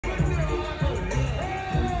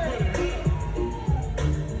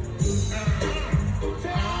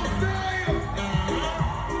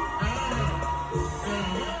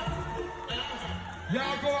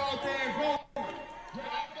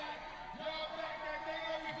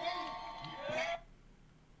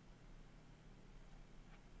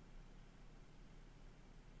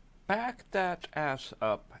back that ass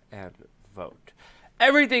up and vote.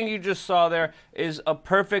 Everything you just saw there is a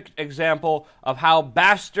perfect example of how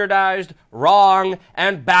bastardized, wrong,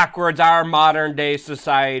 and backwards our modern-day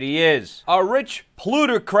society is. A rich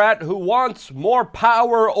plutocrat who wants more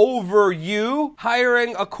power over you,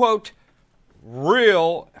 hiring a, quote,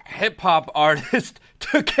 real hip-hop artist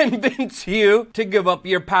to convince you to give up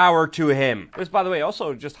your power to him. This, by the way,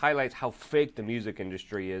 also just highlights how fake the music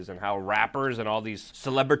industry is and how rappers and all these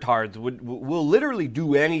celebritards will literally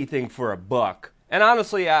do anything for a buck. And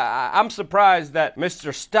honestly, I'm surprised that Mr.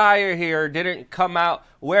 Steyer here didn't come out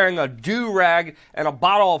wearing a do-rag and a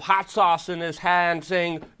bottle of hot sauce in his hand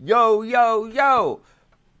saying, yo, yo, yo,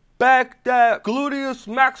 back that gluteus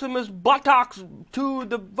maximus buttocks to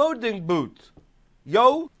the voting booth.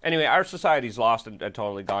 Yo. Anyway, our society's lost and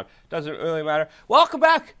totally gone. Doesn't really matter. Welcome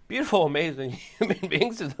back, beautiful, amazing human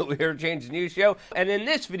beings, to the Weird Change News Show. And in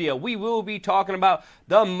this video, we will be talking about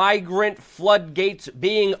the migrant floodgates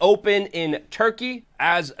being open in Turkey,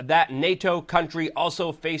 as that NATO country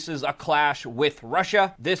also faces a clash with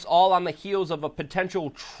Russia. This all on the heels of a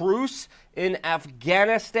potential truce in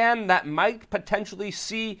Afghanistan that might potentially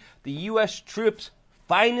see the U.S. troops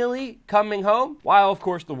finally coming home, while of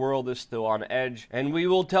course the world is still on edge, and we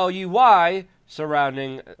will tell you why,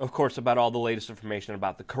 surrounding, of course, about all the latest information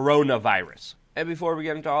about the coronavirus. And before we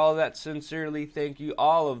get into all of that, sincerely thank you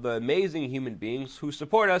all of the amazing human beings who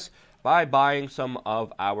support us by buying some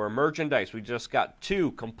of our merchandise. We just got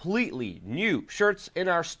 2 completely new shirts in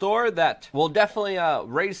our store that will definitely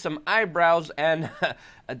raise some eyebrows and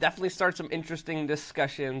definitely start some interesting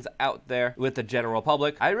discussions out there with the general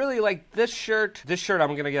public. I really like this shirt. This shirt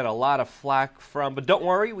I'm gonna get a lot of flack from, but don't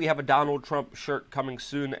worry, we have a Donald Trump shirt coming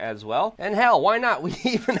soon as well. And hell, why not? We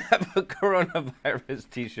even have a coronavirus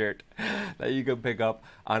t-shirt that you can pick up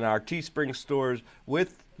on our Teespring stores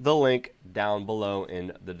with the link down below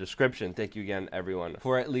in the description. Thank you again, everyone,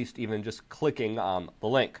 for at least even just clicking on the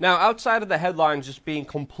link. Now, outside of the headlines just being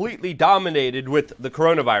completely dominated with the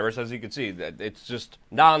coronavirus, as you can see, it's just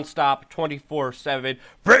nonstop, 24/7,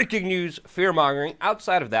 breaking news, fear-mongering.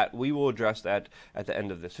 Outside of that, we will address that at the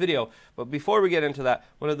end of this video. But before we get into that,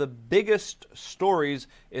 one of the biggest stories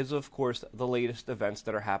is, of course, the latest events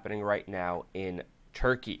that are happening right now in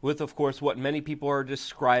Turkey, with, of course, what many people are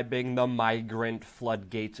describing the migrant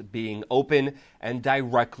floodgates being open and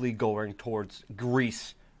directly going towards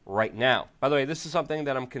Greece right now. By the way, this is something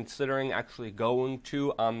that I'm considering actually going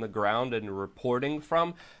to on the ground and reporting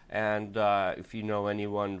from, and if you know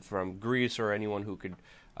anyone from Greece or anyone who could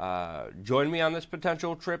join me on this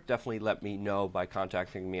potential trip, definitely let me know by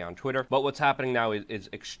contacting me on Twitter. But what's happening now is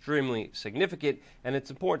extremely significant, and it's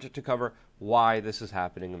important to cover why this is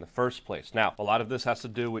happening in the first place. Now, a lot of this has to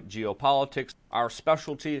do with geopolitics, our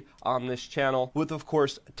specialty on this channel, with, of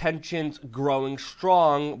course, tensions growing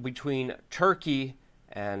strong between Turkey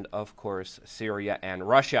and, of course, Syria and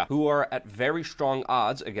Russia, who are at very strong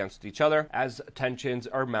odds against each other as tensions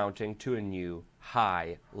are mounting to a new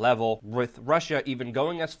high level, with Russia even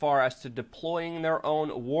going as far as to deploying their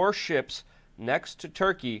own warships next to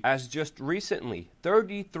Turkey, as just recently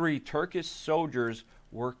 33 Turkish soldiers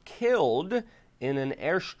were killed in an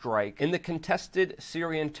airstrike in the contested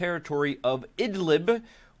Syrian territory of Idlib,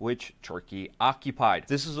 which Turkey occupied.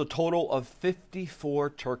 This is a total of 54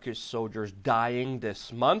 Turkish soldiers dying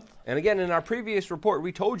this month. And again, in our previous report,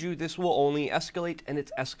 we told you this will only escalate, and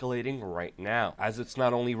it's escalating right now. As it's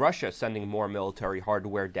not only Russia sending more military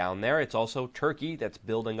hardware down there, it's also Turkey that's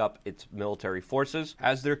building up its military forces,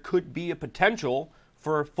 as there could be a potential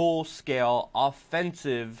for a full-scale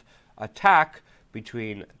offensive attack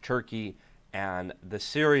between Turkey and the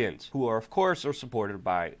Syrians, who are, of course, supported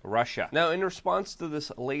by Russia. Now, in response to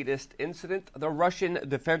this latest incident, the Russian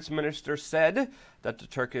defense minister said that the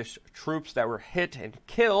Turkish troops that were hit and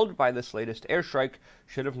killed by this latest airstrike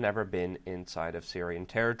should have never been inside of Syrian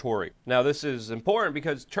territory. Now, this is important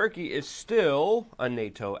because Turkey is still a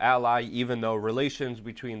NATO ally, even though relations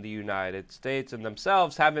between the United States and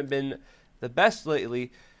themselves haven't been the best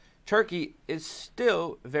lately. Turkey is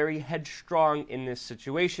still very headstrong in this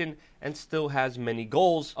situation and still has many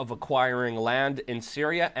goals of acquiring land in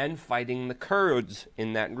Syria and fighting the Kurds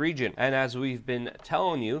in that region. And as we've been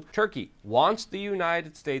telling you, Turkey wants the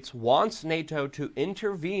United States, wants NATO to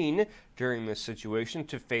intervene during this situation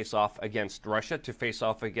to face off against Russia, to face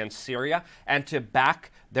off against Syria, and to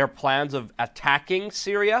back their plans of attacking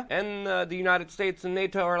Syria. And the United States and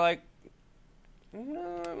NATO are like,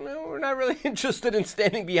 no, we're not really interested in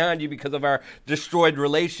standing behind you because of our destroyed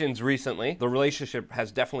relations recently. The relationship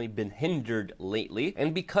has definitely been hindered lately,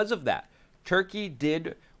 and because of that, Turkey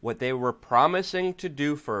did what they were promising to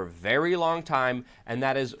do for a very long time, and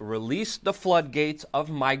that is release the floodgates of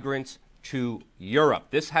migrants to Europe.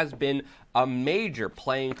 This has been a major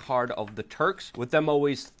playing card of the Turks, with them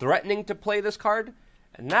always threatening to play this card,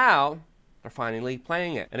 and now they're finally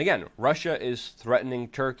playing it. And again, Russia is threatening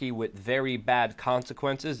Turkey with very bad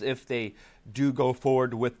consequences if they do go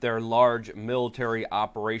forward with their large military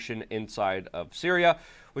operation inside of Syria,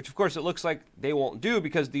 which of course it looks like they won't do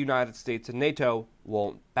because the United States and NATO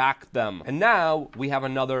won't back them. And now we have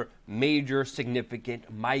another major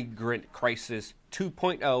significant migrant crisis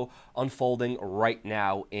 2.0 unfolding right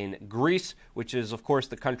now in Greece, which is of course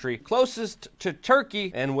the country closest to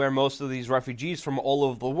Turkey and where most of these refugees from all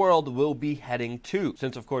over the world will be heading to,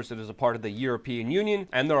 since of course it is a part of the European Union,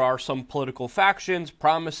 and there are some political factions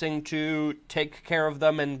promising to take care of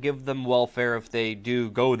them and give them welfare if they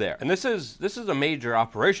do go there. And this is a major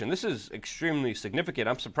operation. This is extremely significant.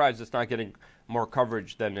 I'm surprised it's not getting more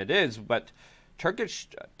coverage than it is, but Turkish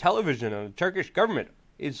television and the Turkish government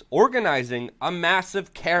is organizing a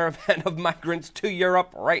massive caravan of migrants to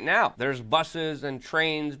Europe right now. There's buses and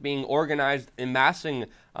trains being organized, amassing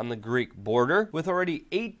on the Greek border, with already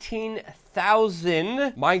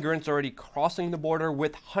 18,000 migrants already crossing the border,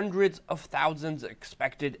 with hundreds of thousands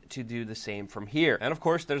expected to do the same from here. And of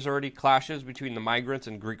course, there's already clashes between the migrants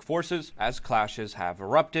and Greek forces, as clashes have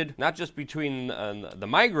erupted, not just between the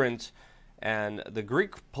migrants and the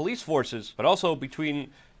Greek police forces, but also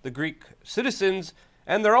between the Greek citizens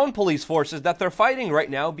and their own police forces that they're fighting right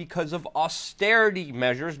now because of austerity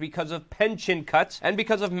measures, because of pension cuts, and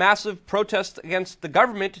because of massive protests against the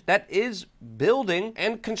government that is building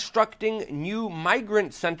and constructing new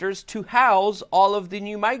migrant centers to house all of the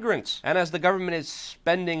new migrants. And as the government is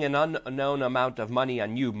spending an unknown amount of money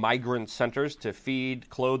on new migrant centers to feed,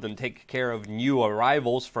 clothe, and take care of new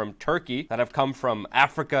arrivals from Turkey that have come from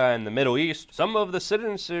Africa and the Middle East, some of the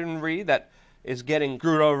citizenry that is getting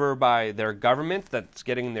screwed over by their government, that's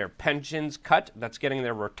getting their pensions cut, that's getting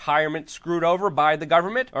their retirement screwed over by the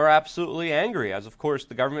government, are absolutely angry, as of course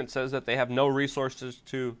the government says that they have no resources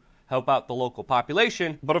to help out the local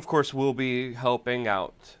population, but of course will be helping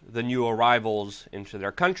out the new arrivals into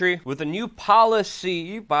their country with a new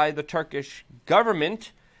policy by the Turkish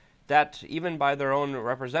government that, even by their own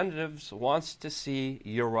representatives, wants to see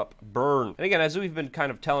Europe burn. And again, as we've been kind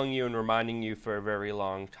of telling you and reminding you for a very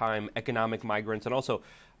long time, economic migrants and also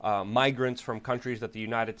migrants from countries that the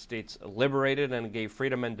United States liberated and gave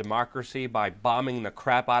freedom and democracy by bombing the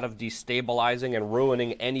crap out of, destabilizing and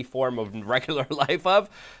ruining any form of regular life of,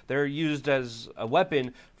 they're used as a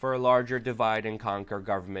weapon for a larger divide and conquer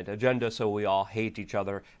government agenda, so we all hate each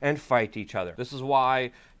other and fight each other. This is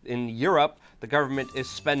why in Europe, the government is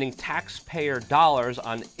spending taxpayer dollars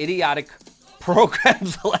on idiotic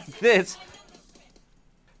programs like this,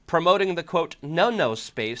 promoting the, quote, no-no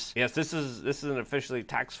space. Yes, this is an officially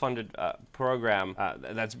tax-funded program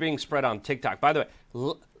that's being spread on TikTok. By the way,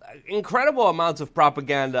 incredible amounts of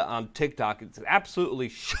propaganda on TikTok. It's absolutely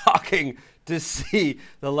shocking to see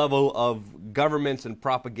the level of governments and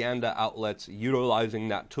propaganda outlets utilizing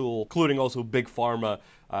that tool, including also Big Pharma,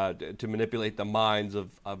 to manipulate the minds of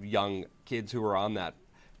young kids who are on that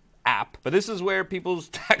app. But this is where people's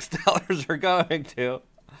tax dollars are going to,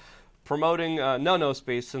 promoting no-no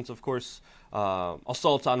space, since of course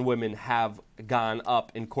assaults on women have gone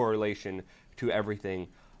up in correlation to everything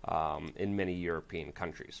in many European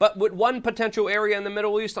countries. But with one potential area in the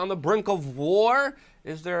Middle East on the brink of war,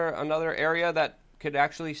 is there another area that could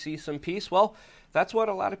actually see some peace? Well, that's what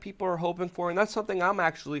a lot of people are hoping for, and that's something I'm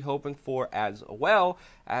actually hoping for as well,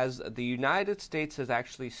 as the United States has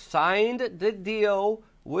actually signed the deal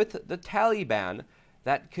with the Taliban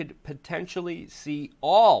that could potentially see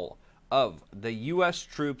all of the U.S.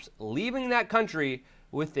 troops leaving that country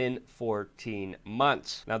within 14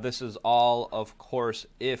 months. Now, this is all, of course,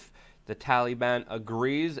 if the Taliban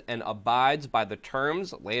agrees and abides by the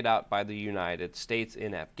terms laid out by the United States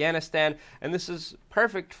in Afghanistan, and this is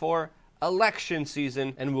perfect for election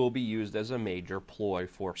season and will be used as a major ploy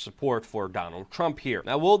for support for Donald Trump here.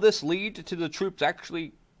 Now, will this lead to the troops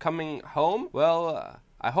actually coming home? Well,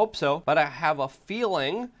 I hope so, but I have a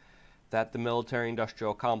feeling that the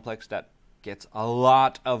military-industrial complex that gets a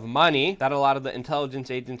lot of money, that a lot of the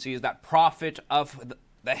intelligence agencies that profit of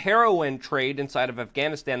the heroin trade inside of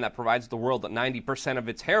Afghanistan that provides the world 90% of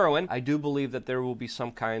its heroin, I do believe that there will be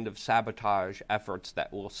some kind of sabotage efforts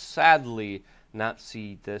that will sadly not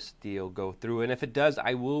see this deal go through. And if it does,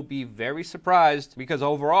 I will be very surprised, because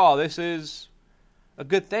overall this is a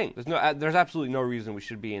good thing. There's absolutely no reason we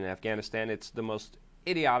should be in Afghanistan. It's the most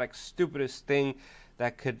idiotic, stupidest thing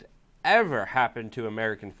that could ever happened to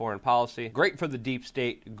American foreign policy. Great for the deep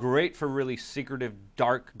state, great for really secretive,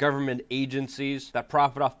 dark government agencies that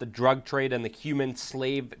profit off the drug trade and the human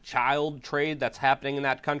slave child trade that's happening in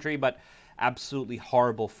that country, but absolutely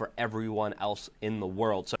horrible for everyone else in the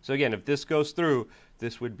world. So again, if this goes through,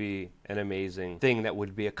 this would be an amazing thing that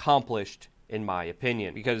would be accomplished, in my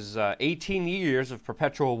opinion, because 18 years of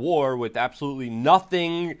perpetual war with absolutely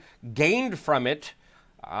nothing gained from it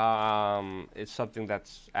is something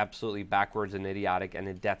that's absolutely backwards and idiotic, and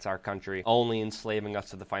it debts our country, only enslaving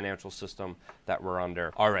us to the financial system that we're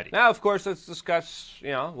under already. Now, of course, let's discuss,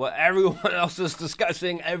 what everyone else is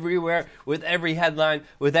discussing everywhere, with every headline,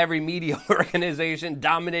 with every media organization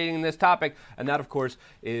dominating this topic, and that, of course,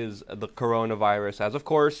 is the coronavirus, as, of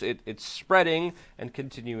course, it's spreading and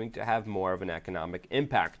continuing to have more of an economic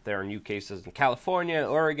impact. There are new cases in California,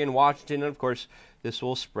 Oregon, Washington, and, of course, this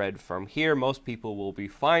will spread from here. Most people will be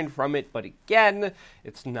fine from it, but again,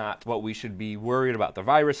 it's not what we should be worried about. The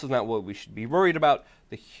virus is not what we should be worried about.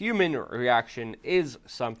 The human reaction is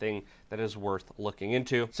something that is worth looking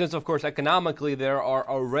into, since, of course, economically, there are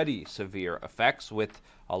already severe effects, with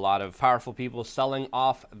a lot of powerful people selling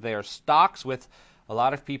off their stocks, with a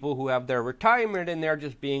lot of people who have their retirement in there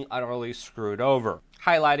just being utterly screwed over,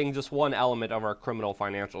 highlighting just one element of our criminal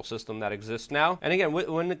financial system that exists now. And again,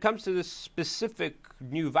 when it comes to this specific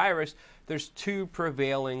new virus, there's two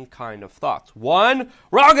prevailing kind of thoughts. One,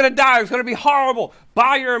 we're all going to die. It's going to be horrible.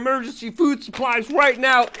 Buy your emergency food supplies right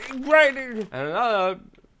now. Right. And another,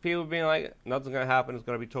 people being like, nothing's going to happen. It's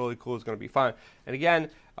going to be totally cool. It's going to be fine. And again,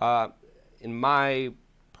 in my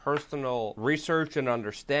personal research and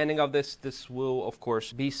understanding of this will, of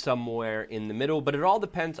course, be somewhere in the middle, but it all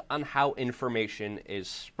depends on how information is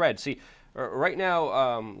spread. See, right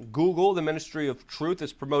now, Google, the Ministry of Truth,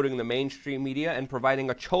 is promoting the mainstream media and providing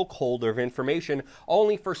a chokehold of information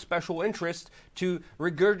only for special interests to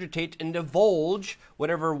regurgitate and divulge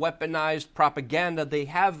whatever weaponized propaganda they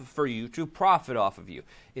have for you to profit off of you.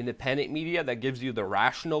 Independent media that gives you the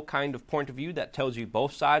rational kind of point of view, that tells you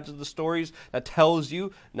both sides of the stories, that tells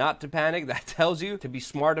you not to panic, that tells you to be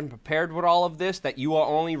smart and prepared with all of this, that you are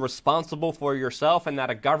only responsible for yourself and that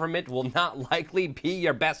a government will not likely be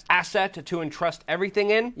your best asset to entrust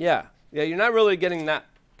everything in. Yeah, you're not really getting that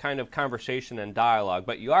kind of conversation and dialogue,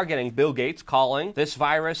 but you are getting Bill Gates calling this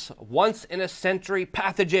virus once-in-a-century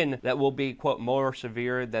pathogen that will be, quote, more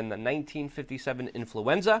severe than the 1957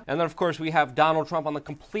 influenza. And then, of course, we have Donald Trump on the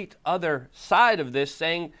complete other side of this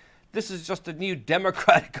saying this is just a new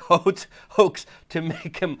Democratic hoax to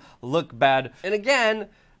make him look bad. And again,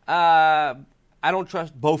 I don't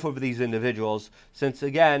trust both of these individuals, since,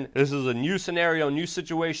 again, this is a new scenario, new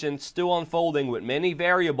situation, still unfolding with many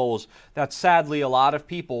variables that, sadly, a lot of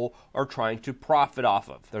people are trying to profit off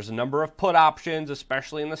of. There's a number of put options,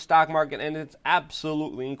 especially in the stock market, and it's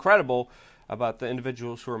absolutely incredible about the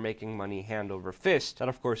individuals who are making money hand over fist that,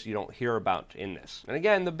 of course, you don't hear about in this. And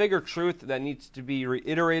again, the bigger truth that needs to be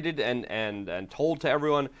reiterated and told to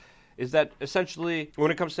everyone is that essentially, when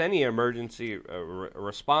it comes to any emergency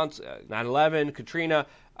response, 9/11, Katrina,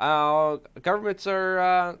 governments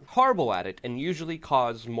are horrible at it and usually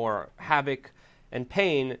cause more havoc and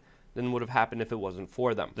pain than would have happened if it wasn't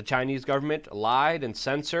for them. The Chinese government lied and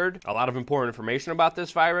censored a lot of important information about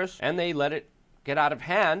this virus, and they let it get out of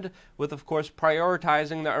hand with, of course,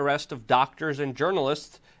 prioritizing the arrest of doctors and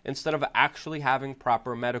journalists instead of actually having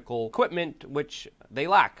proper medical equipment, which they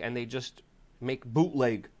lack, and they just make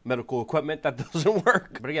bootleg medical equipment that doesn't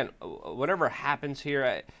work. But again, whatever happens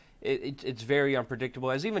here, it's very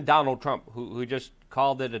unpredictable. As even Donald Trump, who just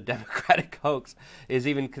called it a Democratic hoax, is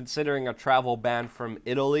even considering a travel ban from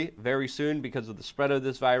Italy very soon because of the spread of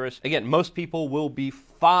this virus. Again, most people will be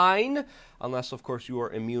fine, unless, of course, you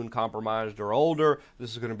are immune compromised or older.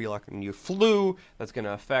 This is going to be like a new flu that's going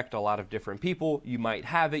to affect a lot of different people. You might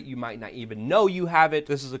have it. You might not even know you have it.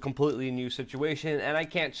 This is a completely new situation, and I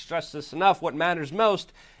can't stress this enough. What matters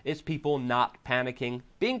most is people not panicking,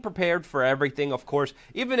 being prepared for everything, of course.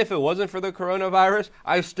 Even if it wasn't for the coronavirus,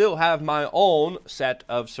 I still have my own set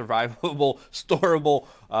of survivable, storable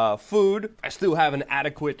food. I still have an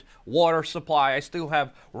adequate water supply. I still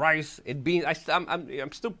have rice and beans.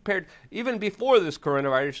 I'm still prepared even before this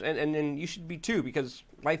coronavirus, and you should be too, because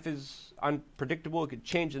life is unpredictable. It could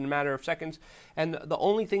change in a matter of seconds, and the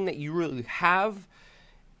only thing that you really have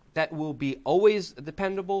that will be always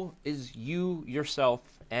dependable is you, yourself,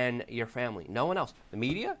 and your family. No one else. The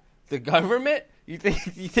media? The government? You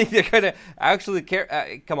think they're going to actually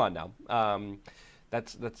care? Come on now.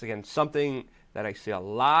 That's again, something that I see a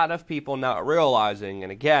lot of people not realizing.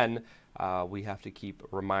 And again, we have to keep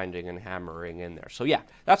reminding and hammering in there. So yeah,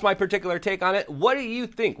 that's my particular take on it. What do you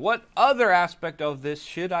think? What other aspect of this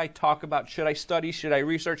should I talk about? Should I study? Should I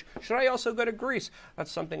research? Should I also go to Greece?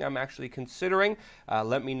 That's something I'm actually considering.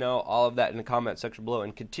 Let me know all of that in the comment section below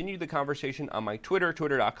and continue the conversation on my Twitter,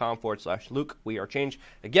 twitter.com/Luke We Are Change.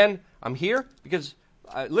 Again, I'm here because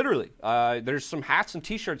literally, there's some hats and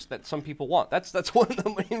T-shirts that some people want. That's one of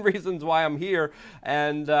the main reasons why I'm here.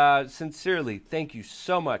 And sincerely, thank you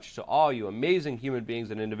so much to all you amazing human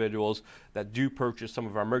beings and individuals that do purchase some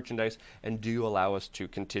of our merchandise and do allow us to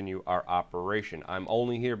continue our operation. I'm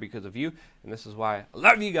only here because of you, and this is why I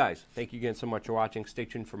love you guys. Thank you again so much for watching. Stay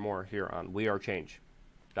tuned for more here on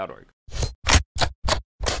wearechange.org.